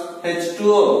 plus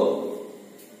H2O.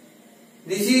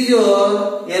 This is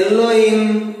your yellow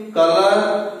in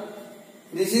color.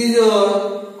 This is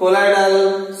your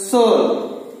colloidal salt.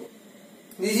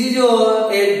 This is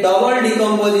your a double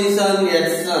decomposition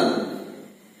reaction.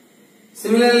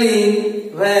 Similarly,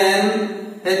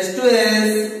 when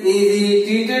H2S is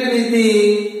treated with the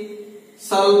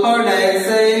sulfur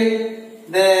dioxide,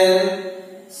 then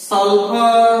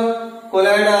sulfur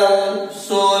colloidal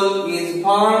salt is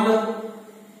formed.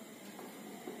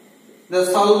 The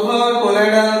sulfur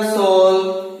colloidal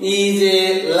salt is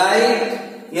a light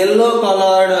yellow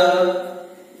colored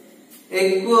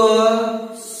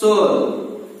aqueous salt.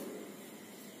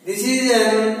 This is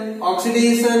an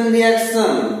oxidation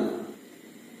reaction.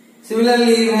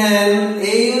 Similarly, when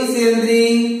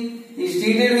AuCl3 is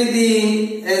treated with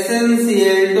the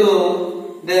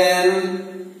SnCl2,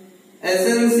 then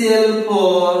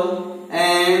SnCl4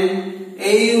 and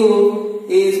Au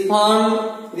is formed.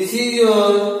 This is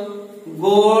your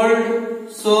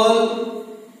gold salt.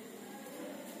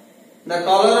 The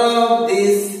color of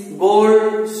this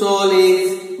gold salt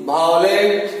is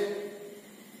violet.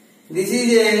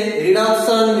 is a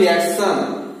reduction reaction.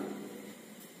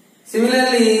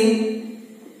 Similarly,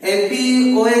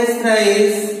 FeOH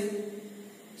thrice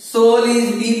Sol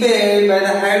is prepared by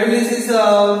the hydrolysis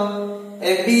of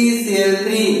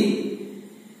FeCl3.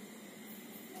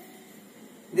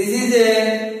 This is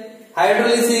a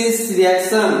hydrolysis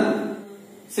reaction.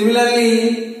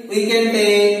 Similarly, we can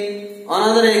take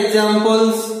another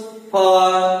examples for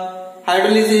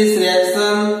hydrolysis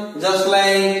reaction, just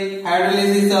like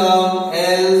hydrolysis of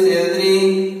LCl3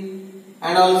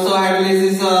 and also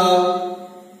hydrolysis of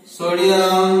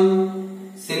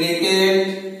sodium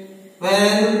silicate.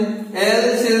 When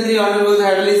LCl3 undergoes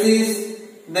hydrolysis,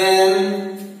 then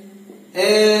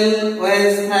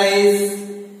LOH thrice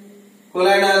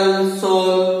colloidal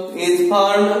Sol is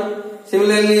formed.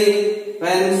 Similarly,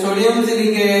 when sodium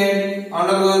silicate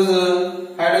undergoes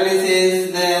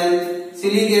hydrolysis, then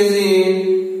silic acid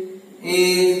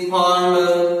is formed,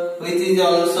 which is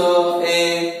also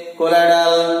a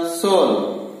colloidal Sol.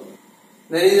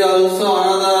 There is also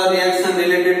another reaction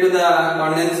related to the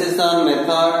condensation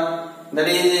method, that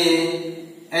is the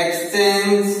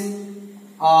exchange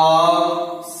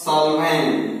of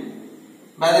solvent.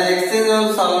 By the exchange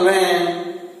of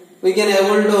solvent, we can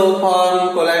able to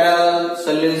form colloidal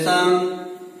solution.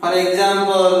 For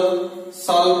example,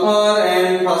 sulfur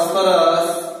and phosphorus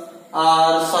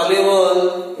are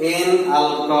soluble in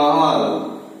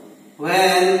alcohol.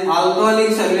 When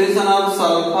alcoholic solution of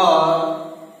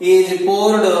sulfur is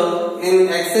poured in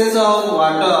excess of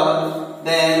water,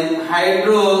 then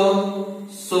hydrosol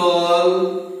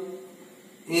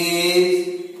is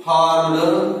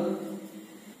formed.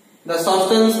 The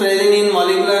substance present in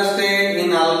molecular state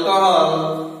in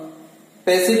alcohol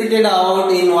precipitate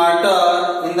out in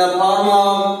water in the form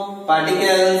of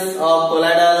particles of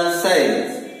colloidal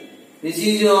size. This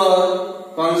is your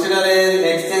considered as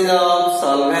exchange of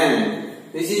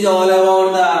solvent. This is all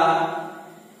about the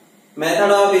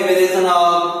method of evaluation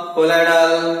of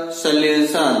colloidal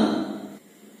solution.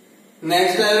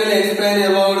 Next I will explain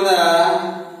about the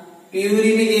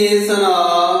purification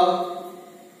of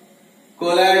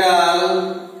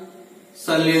colloidal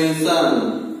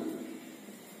solution.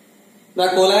 The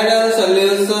colloidal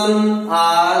solutions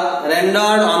are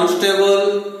rendered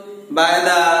unstable by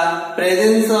the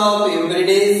presence of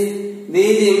impurities.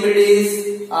 These impurities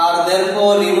are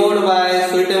therefore removed by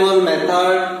suitable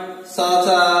method, such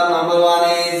as number 1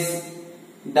 is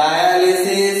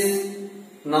dialysis,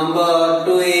 number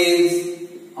 2 is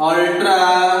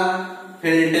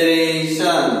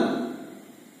ultrafiltration.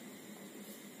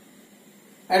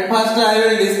 At first I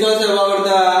will discuss about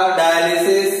the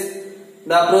dialysis,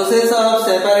 the process of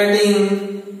separating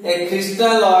a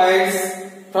crystalloids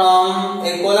from a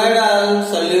colloidal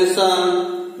solution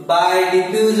by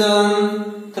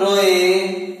diffusion through a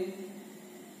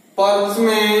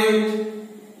parchment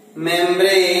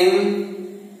membrane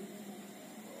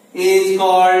is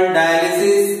called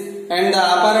dialysis, and the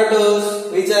apparatus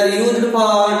which are used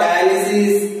for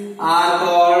dialysis are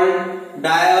called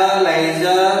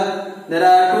dialyzer. There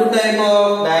are two types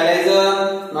of dialyzer.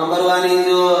 Number 1 is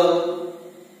your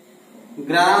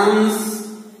Grams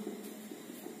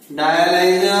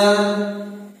dialyzer.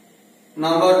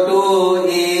 Number 2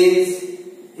 is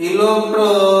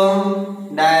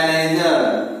electrodialyzer.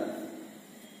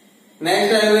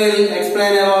 Next I will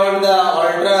explain about the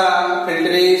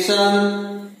ultrafiltration.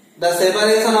 The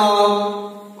separation of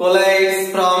colloids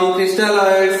from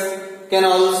crystalloids can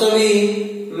also be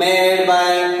made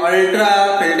by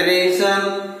ultrafiltration.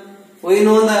 We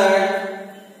know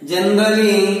that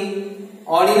generally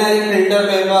ordinary filter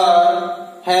paper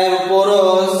have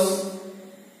pores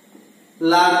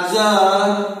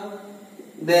larger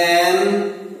than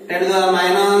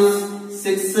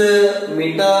 10⁻⁶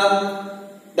 meter.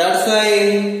 That's why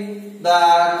the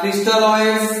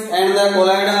crystalloids and the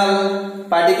colloidal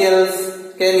particles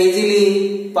can easily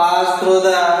pass through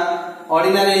the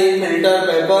ordinary filter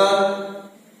paper.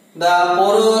 The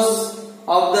pores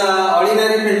of the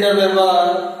ordinary filter paper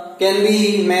can be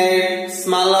made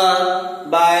smaller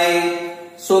by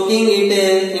soaking it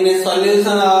in a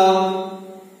solution of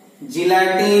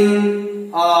gelatin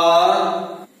or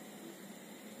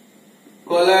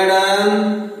collodion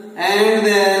and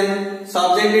then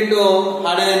subject it to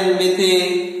harden with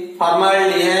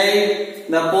formaldehyde.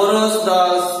 The pores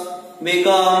thus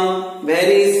become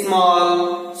very small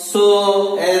so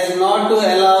as not to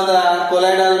allow the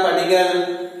colloidal particle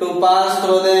to pass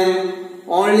through them.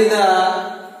 Only the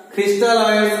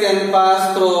crystalloids can pass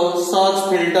through such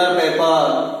filter paper,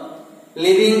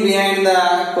 leaving behind the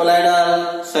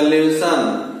colloidal solution.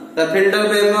 The filter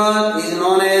paper is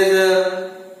known as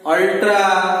ultra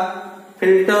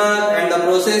filter and the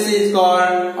process is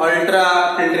called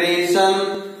ultrafiltration.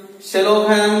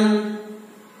 Cellophane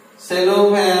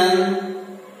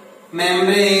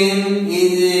membrane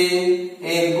is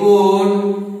a good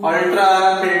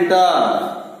ultrafilter.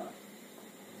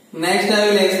 Next I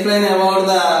will explain about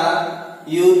the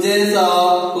uses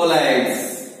of colloids.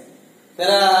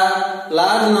 There are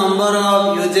large number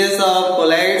of uses of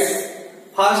colloids.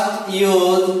 First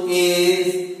use is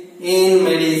in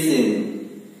medicine.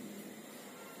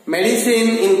 Medicine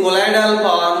in colloidal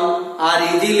form are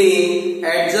easily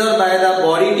absorbed by the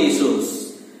body tissues,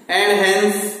 and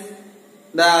hence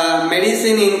the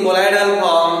medicine in colloidal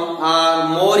form are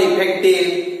more effective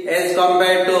as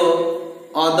compared to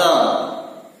other.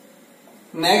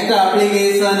 Next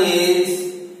application is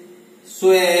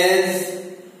sewage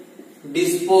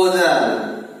disposal.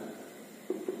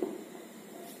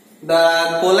 The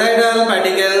colloidal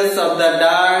particles of the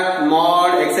dirt,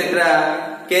 mud, etc.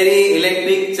 carry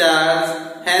electric charge.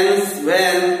 Hence,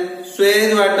 when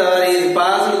sewage water is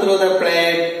passed through the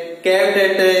plate kept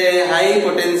at a high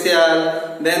potential,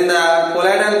 then the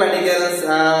colloidal particles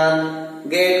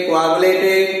get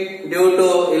coagulated due to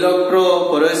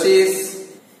electrophoresis.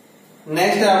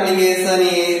 Next application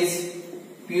is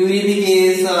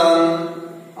purification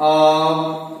of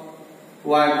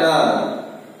water.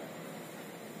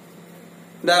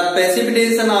 The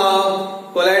precipitation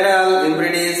of colloidal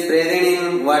impurities present in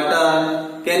water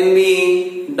can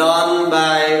be done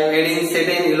by adding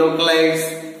certain electrolytes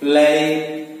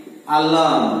like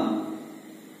alum.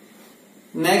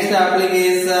 Next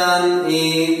application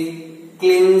is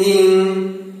cleansing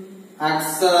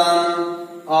action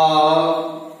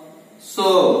of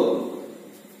soap.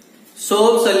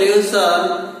 Soap solution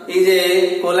is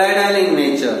a colloidal in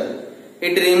nature.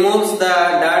 It removes the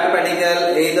dirt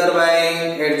particle either by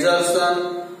adsorption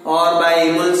or by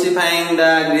emulsifying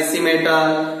the greasy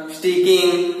metal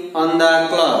sticking on the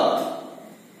cloth.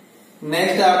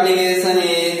 Next application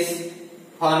is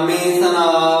formation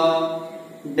of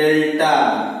delta.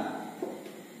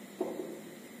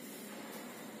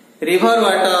 River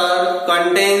water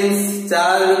contains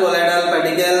charged colloidal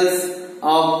particles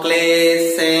of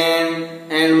clay, sand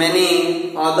and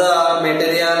many other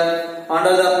material.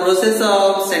 Under the process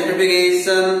of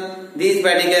centrifugation, these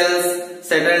particles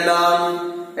settle down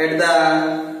at the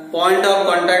point of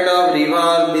contact of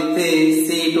river with the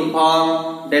sea to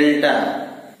form delta.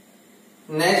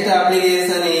 Next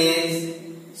application is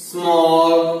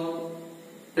smoke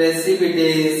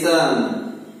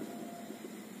precipitation.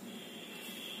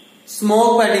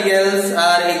 Smoke particles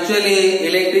are actually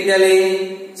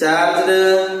electrically charged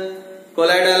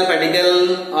colloidal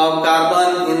particle of carbon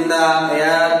in the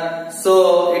air,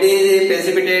 so it is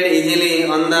precipitated easily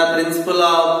on the principle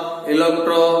of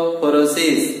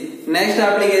electrophoresis. Next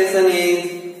application is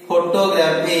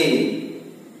photography.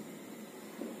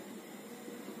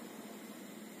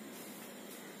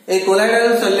 A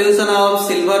colloidal solution of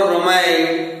silver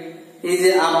bromide is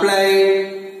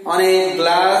applied on a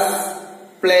glass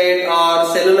plate or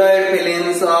celluloid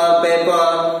films or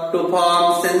paper to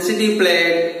form sensitive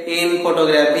plate in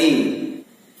photography.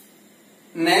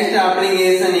 Next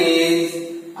application is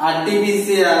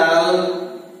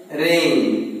artificial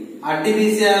rain.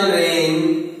 Artificial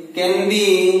rain can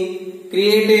be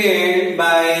created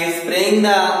by spraying the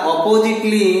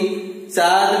oppositely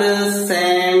charged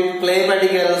sand clay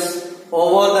particles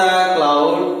over the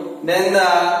cloud. Then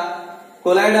the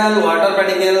colloidal water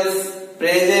particles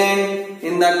present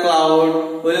in the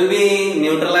cloud will be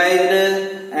neutralized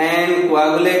and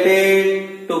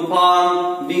coagulated to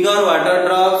form bigger water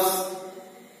drops,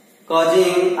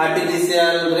 causing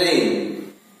artificial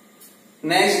rain.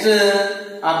 Next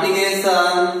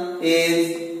application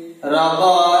is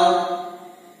rubber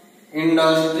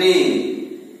industry.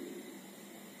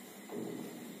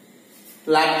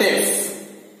 Latex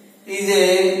is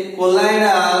a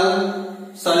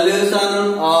colloidal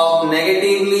solution of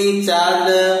negatively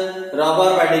charged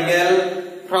rubber particle.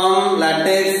 From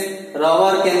latex,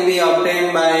 rubber can be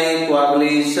obtained by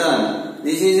coagulation.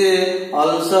 This is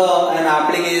also an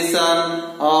application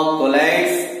of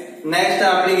colloids. Next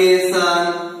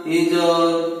application is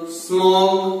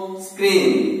smoke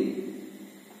screen.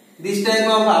 This type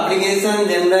of application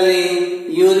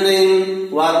generally used in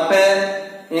warfare.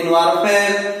 In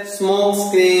warfare, smoke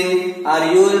screen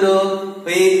are used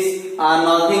which are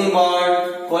nothing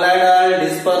but colloidal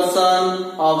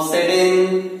dispersion of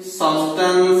certain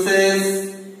substances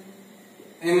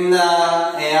in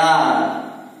the air.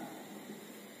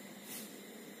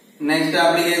 Next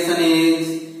application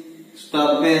is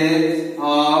stoppage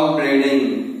of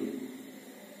bleeding.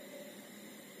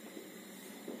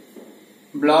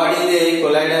 Blood is a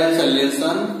colloidal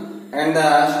solution. and the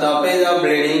stoppage of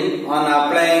bleeding on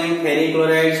applying ferric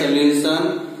chloride solution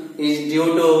is due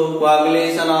to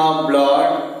coagulation of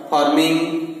blood forming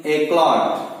a clot.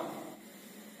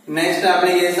 Next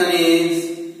application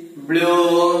is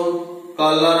blue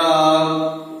color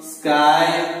of sky.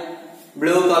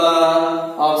 Blue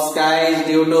color of sky is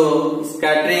due to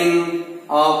scattering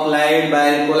of light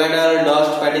by colloidal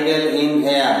dust particle in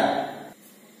air.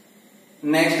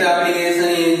 Next application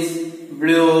is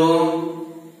blue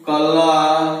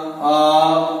color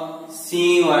of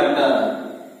sea water.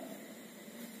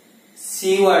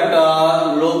 Sea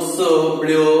water looks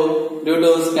blue due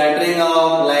to scattering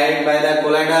of light by the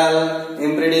colloidal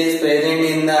impurities present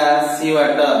in the sea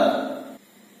water.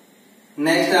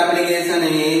 Next application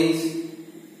is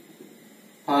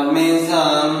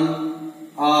formation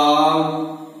of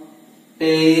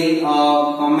tail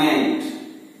of comet.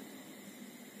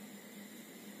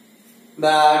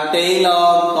 The tail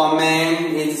of comet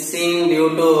is seen due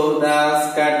to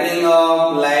the scattering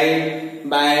of light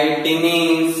by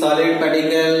tiny solid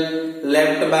particle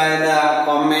left by the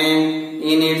comet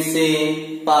in its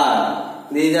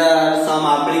path. These are some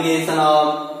application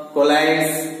of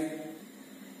colloids.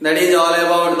 That is all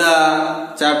about the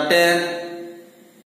chapter.